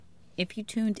If you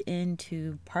tuned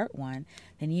into part one,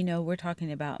 then you know we're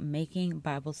talking about making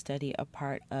Bible study a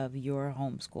part of your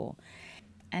homeschool.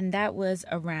 And that was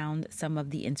around some of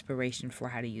the inspiration for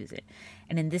how to use it.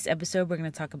 And in this episode, we're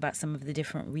going to talk about some of the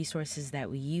different resources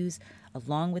that we use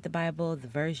along with the Bible, the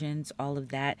versions, all of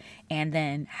that, and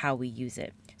then how we use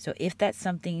it. So if that's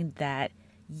something that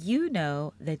you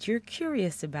know that you're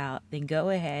curious about, then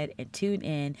go ahead and tune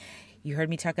in. You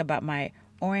heard me talk about my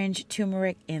orange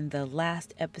turmeric in the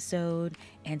last episode.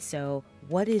 And so,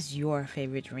 what is your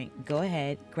favorite drink? Go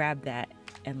ahead, grab that,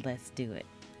 and let's do it.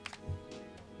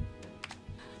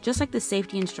 Just like the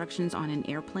safety instructions on an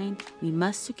airplane, we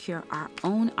must secure our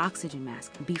own oxygen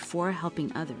mask before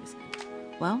helping others.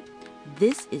 Well,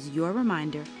 this is your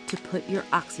reminder to put your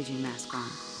oxygen mask on.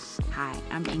 Hi,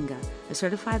 I'm Inga, a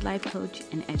certified life coach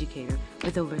and educator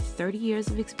with over 30 years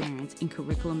of experience in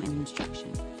curriculum and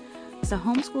instruction. As a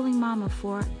homeschooling mom of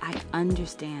 4, I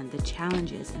understand the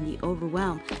challenges and the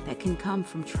overwhelm that can come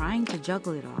from trying to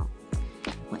juggle it all.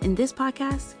 Well, in this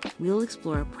podcast, we'll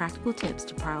explore practical tips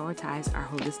to prioritize our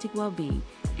holistic well-being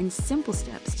and simple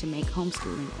steps to make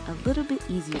homeschooling a little bit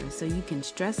easier so you can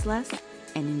stress less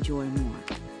and enjoy more.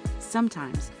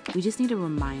 Sometimes we just need a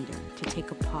reminder to take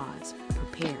a pause,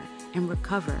 prepare, and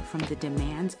recover from the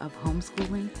demands of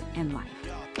homeschooling and life.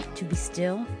 To be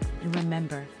still and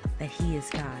remember that He is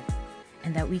God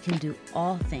and that we can do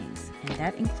all things, and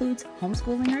that includes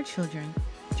homeschooling our children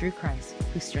through Christ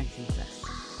who strengthens us.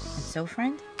 And so,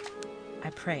 friend, I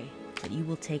pray that you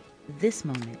will take this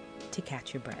moment to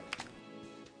catch your breath.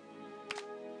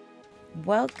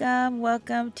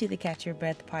 Welcome to the Catch Your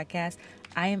Breath podcast.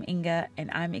 I am Inga, and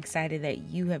I'm excited that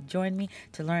you have joined me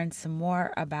to learn some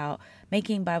more about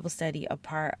making Bible study a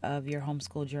part of your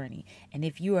homeschool journey. And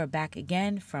if you are back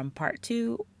again from part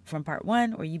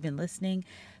one, or you've been listening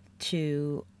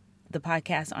to the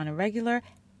podcast on a regular,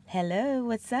 hello,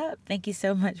 what's up? Thank you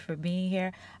so much for being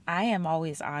here. I am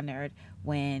always honored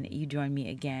when you join me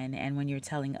again and when you're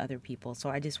telling other people. So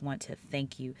I just want to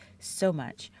thank you so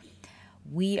much.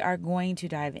 We are going to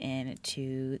dive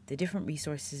into the different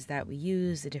resources that we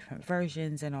use, the different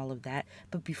versions and all of that.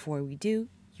 But before we do,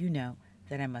 you know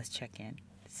that I must check in.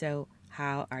 So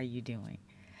how are you doing?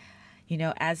 You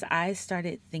know, as I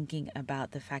started thinking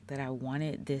about the fact that I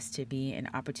wanted this to be an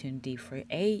opportunity for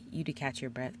you to catch your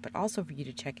breath, but also for you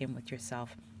to check in with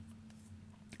yourself,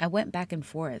 I went back and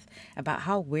forth about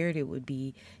how weird it would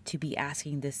be to be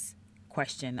asking this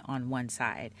question on one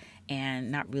side and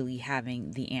not really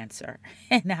having the answer,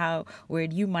 and how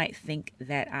weird you might think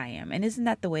that I am. And isn't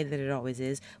that the way that it always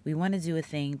is? We want to do a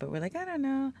thing, but we're like, I don't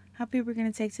know how people are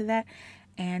going to take to that.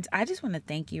 And I just want to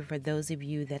thank you for those of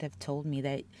you that have told me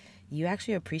that you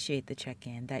actually appreciate the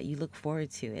check-in, that you look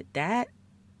forward to it.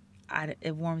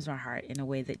 It warms my heart in a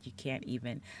way that you can't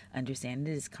even understand.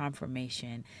 It is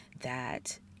confirmation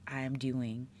that I am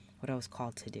doing what I was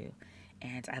called to do.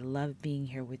 And I love being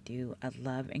here with you. I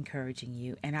love encouraging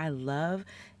you. And I love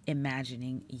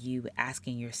imagining you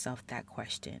asking yourself that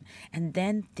question and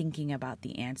then thinking about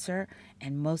the answer.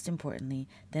 And most importantly,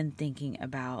 then thinking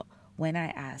about when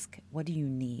I ask, what do you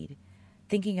need?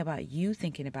 Thinking about you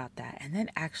thinking about that, and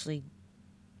then actually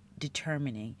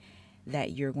determining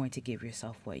that you're going to give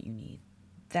yourself what you need.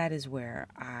 That is where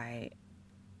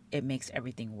it makes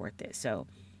everything worth it. So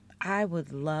I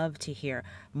would love to hear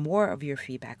more of your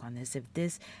feedback on this. If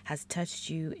this has touched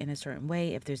you in a certain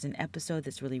way, if there's an episode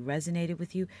that's really resonated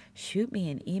with you, shoot me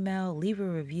an email, leave a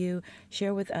review,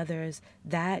 share with others.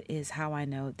 That is how I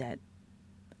know that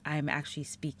I'm actually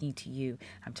speaking to you.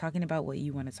 I'm talking about what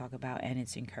you want to talk about, and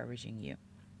it's encouraging you.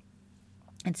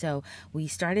 And so we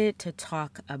started to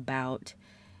talk about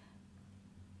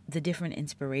the different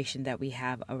inspiration that we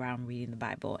have around reading the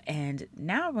Bible. And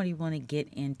now I really want to get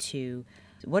into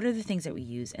what are the things that we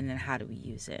use, and then how do we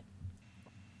use it.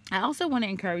 I also want to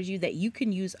encourage you that you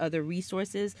can use other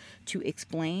resources to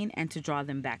explain and to draw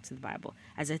them back to the Bible.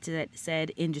 As I said,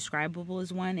 Indescribable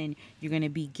is one, and you're going to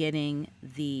be getting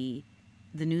the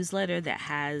newsletter that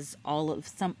has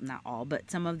some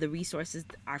of the resources,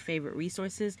 our favorite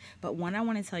resources. But one I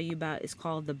want to tell you about is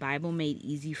called The Bible Made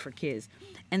Easy for Kids.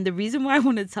 And the reason why I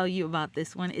want to tell you about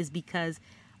this one is because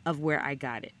of where I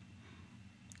got it.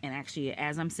 And actually,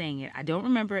 as I'm saying it, I don't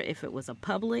remember if it was a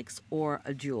Publix or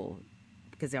a Jewel,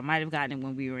 because I might have gotten it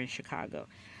when we were in Chicago.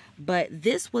 But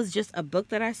this was just a book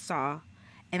that I saw,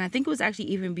 and I think it was actually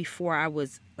even before I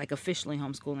was like officially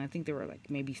homeschooling. I think there were like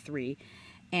maybe 3.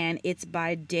 And it's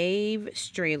by Dave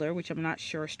Strehler, which I'm not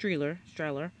sure,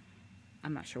 Strehler.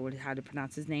 I'm not sure how to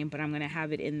pronounce his name, but I'm going to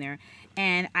have it in there.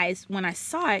 And when I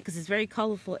saw it, because it's very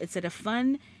colorful, it said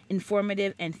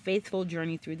informative, and faithful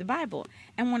journey through the Bible.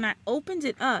 And when I opened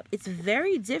it up, it's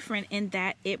very different in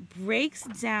that it breaks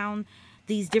down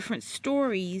these different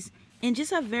stories in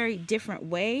just a very different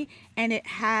way. And it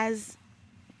has,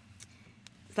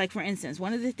 like, for instance,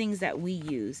 one of the things that we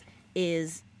use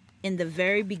is in the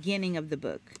very beginning of the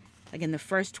book, like in the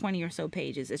first 20 or so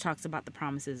pages, it talks about the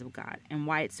promises of God and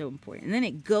why it's so important. And then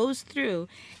it goes through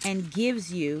and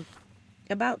gives you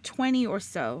about 20 or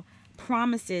so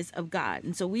promises of God.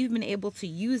 And so we've been able to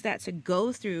use that to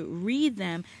go through, read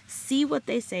them, see what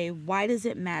they say, why does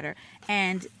it matter?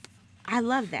 And I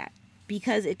love that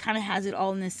because it kind of has it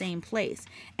all in the same place.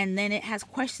 And then it has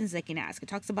questions they can ask. It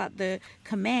talks about the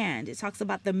command. It talks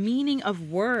about the meaning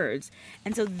of words.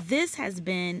 And so this has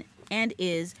been and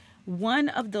is one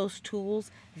of those tools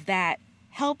that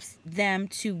helps them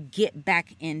to get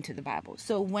back into the Bible.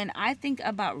 So when I think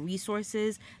about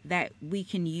resources that we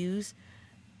can use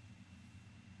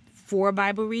for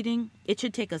Bible reading, it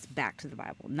should take us back to the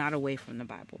Bible, not away from the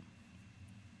Bible.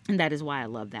 And that is why I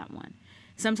love that one.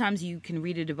 Sometimes you can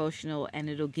read a devotional and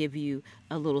it'll give you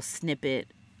a little snippet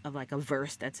of like a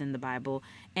verse that's in the Bible.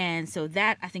 And so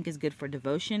that I think is good for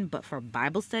devotion, but for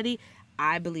Bible study,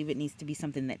 I believe it needs to be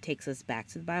something that takes us back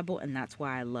to the Bible. And that's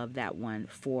why I love that one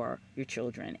for your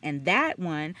children. And that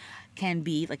one can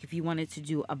be like if you wanted to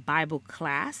do a Bible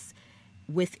class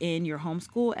within your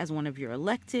homeschool as one of your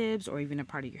electives or even a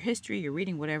part of your history, your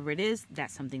reading, whatever it is,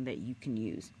 that's something that you can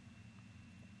use.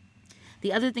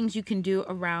 The other things you can do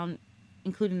around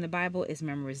including the Bible is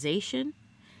memorization,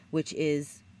 which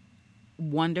is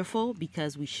wonderful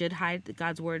because we should hide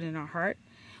God's word in our heart.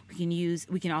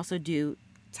 We can also do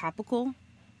topical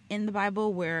in the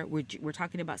Bible where we're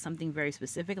talking about something very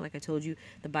specific. Like I told you,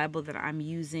 the Bible that I'm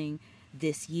using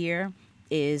this year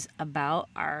is about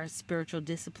our spiritual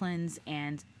disciplines,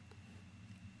 and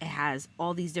it has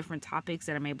all these different topics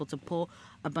that I'm able to pull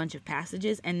a bunch of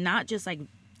passages, and not just like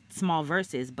small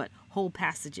verses, but whole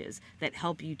passages that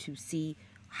help you to see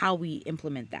how we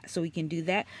implement that. So we can do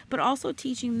that, but also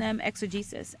teaching them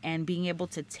exegesis and being able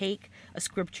to take a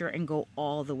scripture and go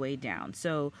all the way down.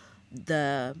 So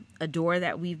the Adore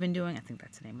that we've been doing, I think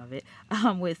that's the name of it,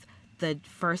 with the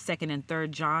 1st, 2nd, and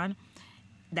 3rd John,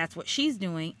 that's what she's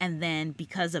doing. And then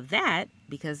because of that,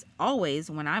 because always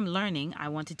when I'm learning, I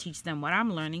want to teach them what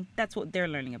I'm learning. That's what they're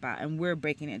learning about. And we're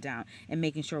breaking it down and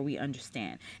making sure we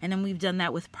understand. And then we've done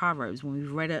that with Proverbs, when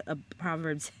we've read a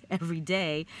Proverbs every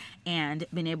day and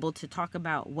been able to talk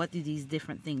about what do these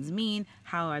different things mean?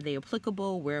 How are they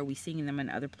applicable? Where are we seeing them in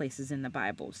other places in the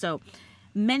Bible? So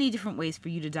many different ways for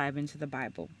you to dive into the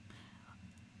Bible.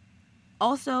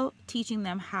 Also, teaching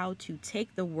them how to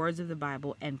take the words of the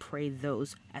Bible and pray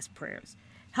those as prayers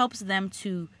helps them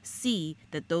to see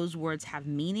that those words have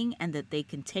meaning and that they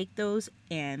can take those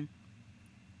and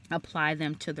apply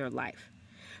them to their life.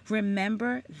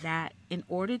 Remember that in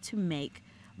order to make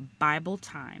Bible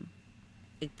time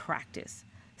a practice,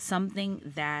 something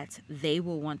that they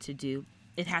will want to do,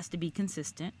 it has to be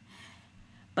consistent.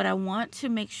 But I want to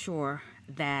make sure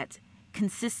that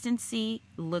consistency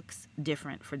looks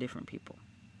different for different people.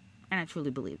 And I truly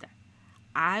believe that.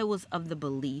 I was of the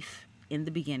belief in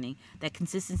the beginning that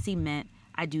consistency meant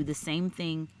I do the same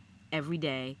thing every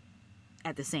day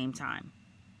at the same time,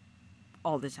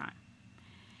 all the time.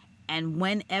 And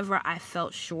whenever I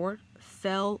fell short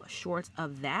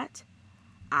of that,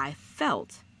 I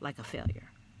felt like a failure.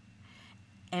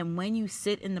 And when you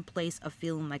sit in the place of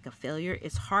feeling like a failure,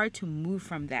 it's hard to move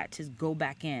from that to go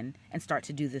back in and start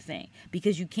to do the thing,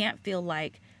 because you can't feel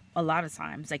like a lot of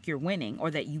times like you're winning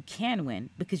or that you can win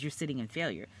because you're sitting in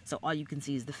failure. So all you can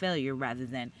see is the failure rather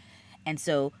than, and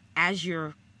so as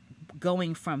you're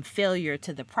going from failure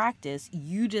to the practice,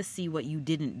 you just see what you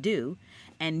didn't do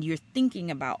and you're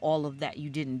thinking about all of that you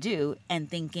didn't do and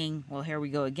thinking, well, here we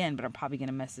go again, but I'm probably going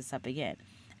to mess this up again.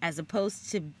 As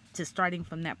opposed to starting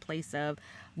from that place of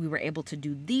we were able to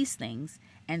do these things.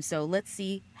 And so let's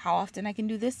see how often I can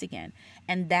do this again.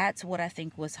 And that's what I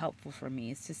think was helpful for me,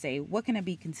 is to say, what can I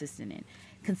be consistent in?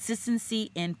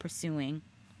 Consistency in pursuing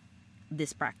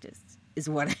this practice is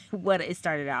what it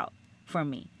started out for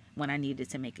me when I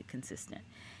needed to make it consistent.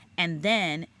 And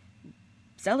then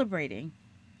celebrating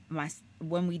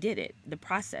when we did it, the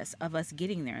process of us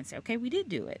getting there and say, okay, we did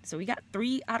do it. So we got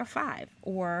 3 out of 5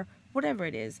 or whatever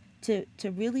it is, to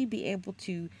really be able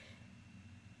to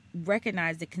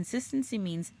recognize that consistency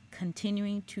means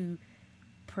continuing to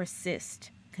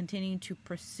persist, continuing to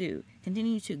pursue,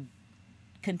 continue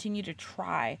to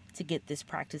try to get this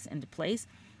practice into place,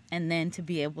 and then to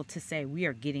be able to say we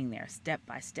are getting there step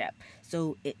by step.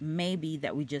 So it may be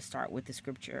that we just start with the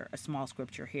scripture, a small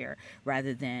scripture here,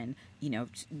 rather than,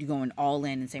 going all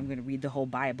in and saying we're going to read the whole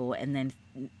Bible and then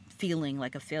feeling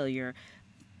like a failure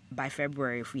by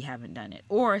February if we haven't done it.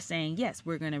 Or saying, yes,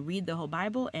 we're going to read the whole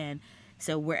Bible, and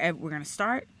so wherever we're going to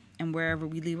start and wherever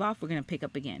we leave off, we're going to pick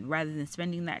up again, rather than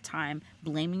spending that time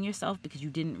blaming yourself because you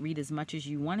didn't read as much as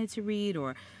you wanted to read,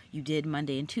 or you did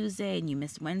Monday and Tuesday and you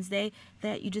missed Wednesday,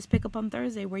 that you just pick up on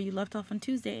Thursday where you left off on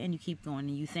Tuesday and you keep going,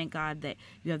 and you thank God that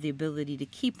you have the ability to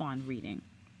keep on reading.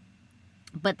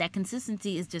 But that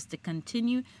consistency is just to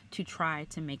continue to try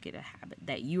to make it a habit,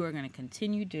 that you are going to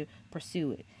continue to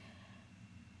pursue it.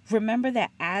 Remember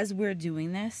that as we're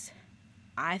doing this,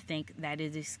 I think that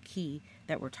it is key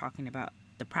that we're talking about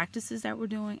the practices that we're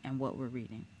doing and what we're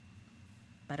reading.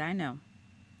 But I know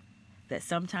that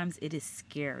sometimes it is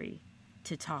scary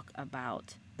to talk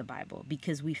about the Bible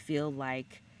because we feel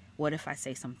like, what if I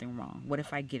say something wrong? What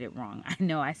if I get it wrong? I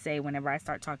know I say whenever I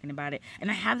start talking about it, and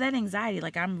I have that anxiety,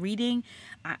 like I'm reading,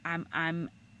 I'm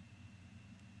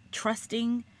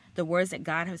trusting the words that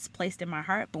God has placed in my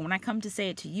heart. But when I come to say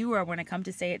it to you, or when I come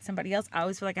to say it to somebody else, I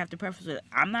always feel like I have to preface with,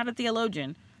 I'm not a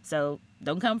theologian, so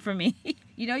don't come for me.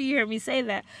 You hear me say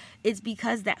that. It's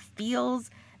because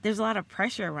there's a lot of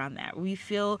pressure around that. We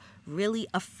feel really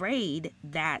afraid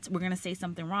that we're going to say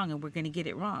something wrong and we're going to get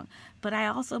it wrong. But I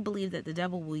also believe that the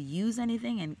devil will use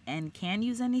anything and can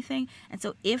use anything. And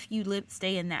so if you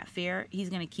stay in that fear, he's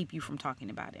going to keep you from talking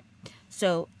about it.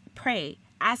 So pray.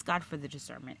 Ask God for the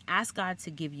discernment. Ask God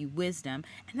to give you wisdom,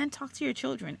 and then talk to your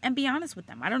children and be honest with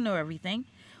them. I don't know everything.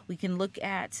 We can look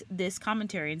at this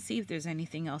commentary and see if there's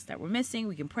anything else that we're missing.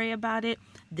 We can pray about it.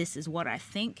 This is what I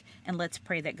think, and let's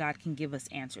pray that God can give us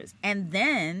answers. And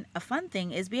then a fun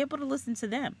thing is be able to listen to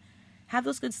them. Have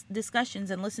those good discussions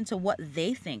and listen to what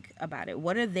they think about it.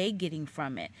 What are they getting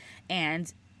from it?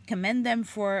 And commend them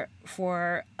for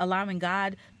allowing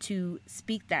God to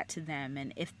speak that to them.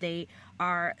 And if they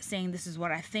are saying, this is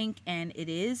what I think, and it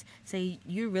is, say,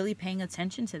 you're really paying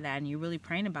attention to that and you're really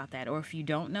praying about that. Or if you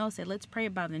don't know, say, let's pray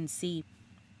about it and see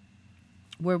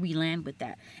where we land with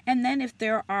that. And then if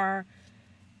there are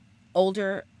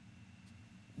older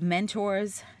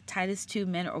mentors, Titus 2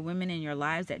 men or women in your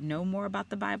lives that know more about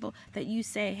the Bible, that you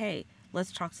say, hey,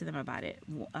 let's talk to them about it.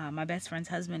 My best friend's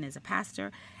husband is a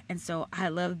pastor, and so I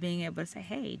love being able to say,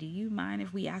 hey, do you mind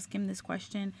if we ask him this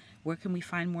question? Where can we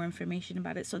find more information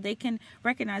about it? So they can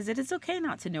recognize that it's okay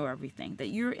not to know everything, that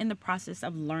you're in the process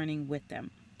of learning with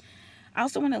them. I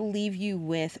also want to leave you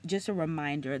with just a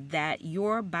reminder that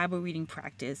your Bible reading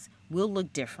practice will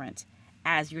look different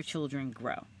as your children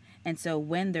grow. And so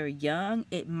when they're young,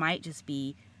 it might just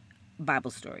be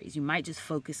Bible stories. You might just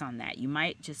focus on that. You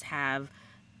might just have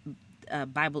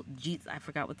Bible, I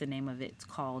forgot what the name of it's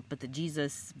called, but the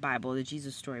Jesus Bible, the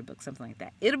Jesus Storybook, something like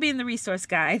that. It'll be in the resource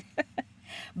guide.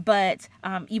 But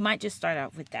you might just start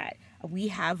out with that. We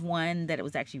have one that it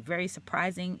was actually very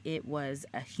surprising. It was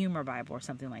a humor Bible or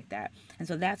something like that. And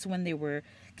so that's when they were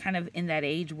kind of in that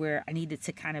age where I needed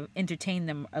to kind of entertain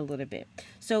them a little bit.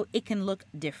 So it can look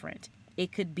different.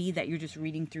 It could be that you're just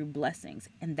reading through blessings,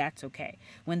 and that's okay.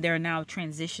 When they're now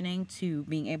transitioning to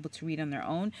being able to read on their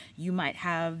own, you might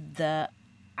have the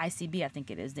ICB, I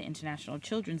think it is, the International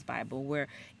Children's Bible, where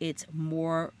it's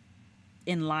more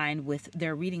in line with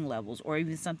their reading levels, or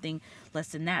even something less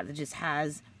than that just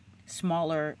has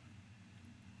smaller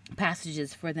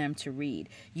passages for them to read.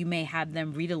 You may have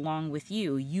them read along with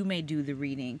you. You may do the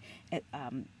reading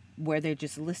where they're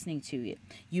just listening to it.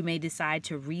 You may decide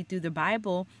to read through the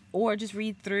Bible, or just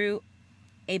read through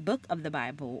a book of the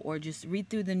Bible, or just read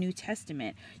through the New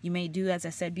Testament. You may do, as I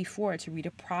said before, to read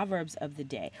a Proverbs of the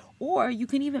day, or you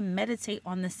can even meditate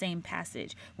on the same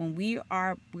passage. When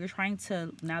we're trying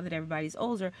to, now that everybody's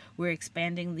older, we're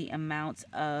expanding the amount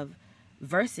of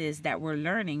verses that we're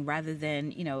learning, rather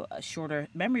than, a shorter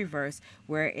memory verse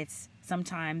where it's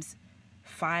sometimes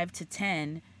 5 to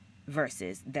 10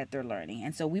 verses that they're learning.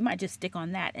 And so we might just stick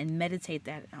on that and meditate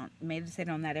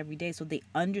on that every day, so they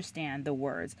understand the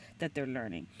words that they're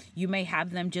learning. You may have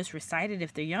them just recite it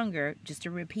if they're younger, just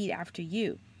to repeat after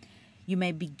you. You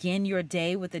may begin your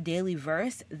day with a daily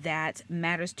verse that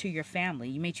matters to your family.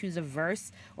 You may choose a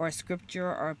verse or a scripture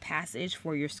or a passage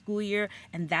for your school year,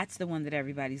 and that's the one that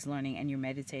everybody's learning and you're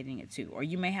meditating it to. Or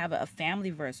you may have a family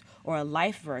verse or a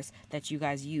life verse that you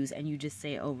guys use and you just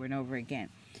say it over and over again.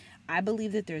 I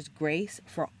believe that there's grace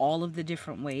for all of the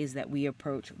different ways that we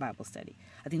approach Bible study.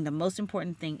 I think the most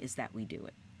important thing is that we do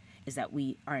it, is that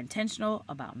we are intentional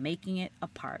about making it a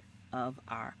part of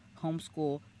our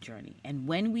homeschool journey. And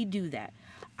when we do that,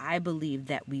 I believe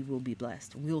that we will be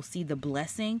blessed. We will see the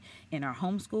blessing in our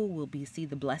homeschool. We'll see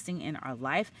the blessing in our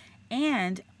life.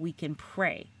 And we can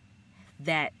pray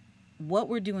that what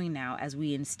we're doing now, as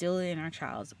we instill it in our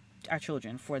our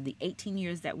children for the 18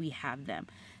 years that we have them,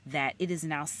 that it is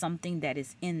now something that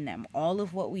is in them. All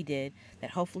of what we did,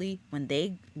 that hopefully when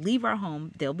they leave our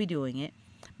home, they'll be doing it.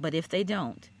 But if they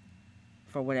don't,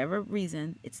 for whatever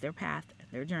reason, it's their path,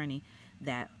 their journey,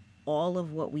 that all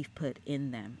of what we've put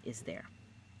in them is there.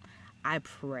 I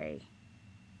pray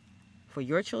for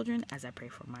your children, as I pray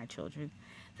for my children,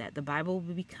 that the Bible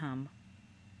will become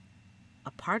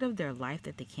a part of their life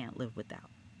that they can't live without.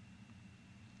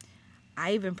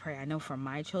 I even pray, I know for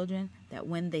my children, that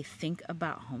when they think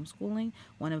about homeschooling,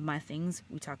 one of my things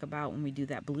we talk about when we do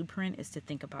that blueprint is to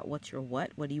think about what's your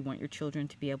what do you want your children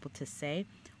to be able to say?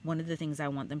 One of the things I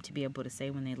want them to be able to say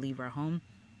when they leave our home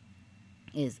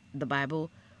is the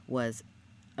Bible was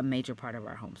a major part of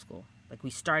our homeschool. Like, we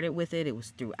started with it, it was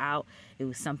throughout, it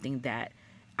was something that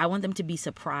I want them to be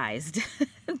surprised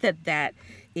that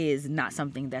is not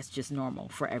something that's just normal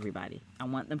for everybody. I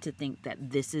want them to think that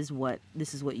this is what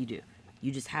you do.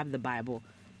 You just have the Bible.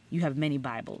 You have many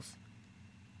Bibles,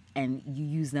 and you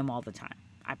use them all the time.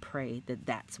 I pray that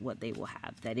that's what they will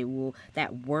have.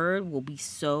 That word will be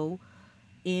so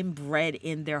inbred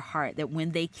in their heart that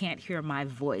when they can't hear my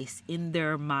voice, in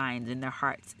their minds, in their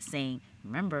hearts, saying,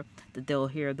 remember, that they'll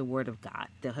hear the word of God.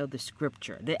 They'll hear the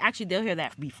scripture. They'll hear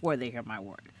that before they hear my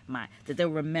word. That they'll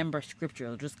remember scripture.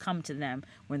 It'll just come to them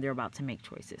when they're about to make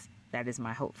choices. That is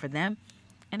my hope for them.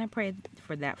 And I pray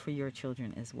for that for your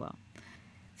children as well.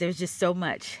 There's just so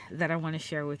much that I want to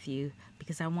share with you,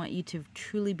 because I want you to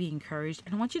truly be encouraged.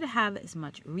 And I want you to have as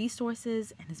much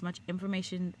resources and as much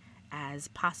information as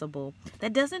possible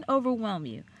that doesn't overwhelm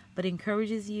you, but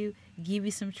encourages you, give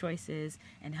you some choices,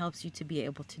 and helps you to be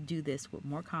able to do this with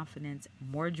more confidence,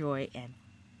 more joy, and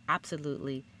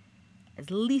absolutely as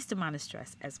least amount of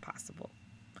stress as possible.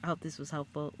 I hope this was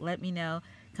helpful. Let me know.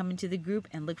 Come into the group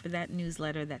and look for that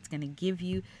newsletter that's going to give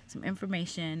you some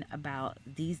information about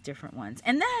these different ones.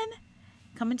 And then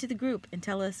come into the group and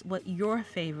tell us what your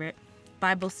favorite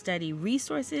Bible study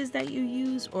resource is that you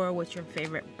use, or what's your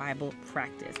favorite Bible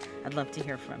practice. I'd love to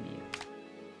hear from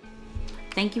you.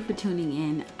 Thank you for tuning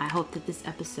in. I hope that this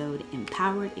episode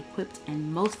empowered, equipped,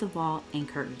 and most of all,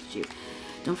 encouraged you.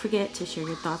 Don't forget to share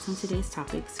your thoughts on today's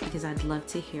topics, because I'd love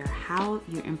to hear how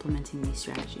you're implementing these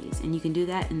strategies. And you can do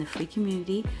that in the free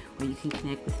community, where you can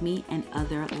connect with me and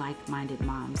other like-minded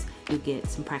moms. You'll get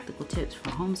some practical tips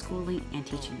for homeschooling and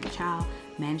teaching your child,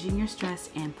 managing your stress,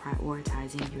 and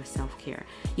prioritizing your self-care.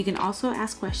 You can also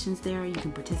ask questions there. You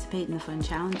can participate in the fun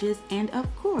challenges. And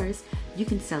of course, you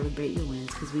can celebrate your wins,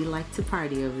 because we like to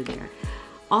party over there.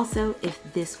 Also, if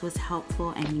this was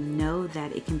helpful and you know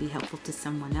that it can be helpful to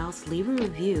someone else, leave a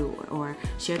review or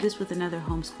share this with another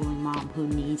homeschooling mom who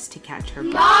needs to catch her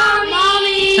breath.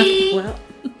 Mommy! Well,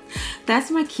 that's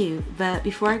my cue. But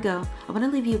before I go, I want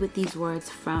to leave you with these words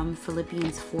from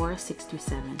Philippians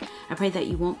 4:6-7. I pray that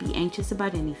you won't be anxious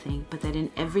about anything, but that in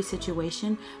every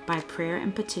situation, by prayer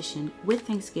and petition, with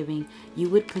thanksgiving, you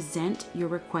would present your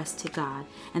request to God,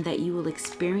 and that you will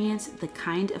experience the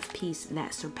kind of peace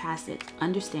that surpasses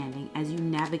understanding as you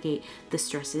navigate the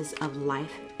stresses of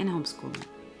life and homeschooling.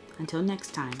 Until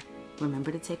next time,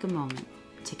 remember to take a moment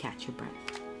to catch your breath.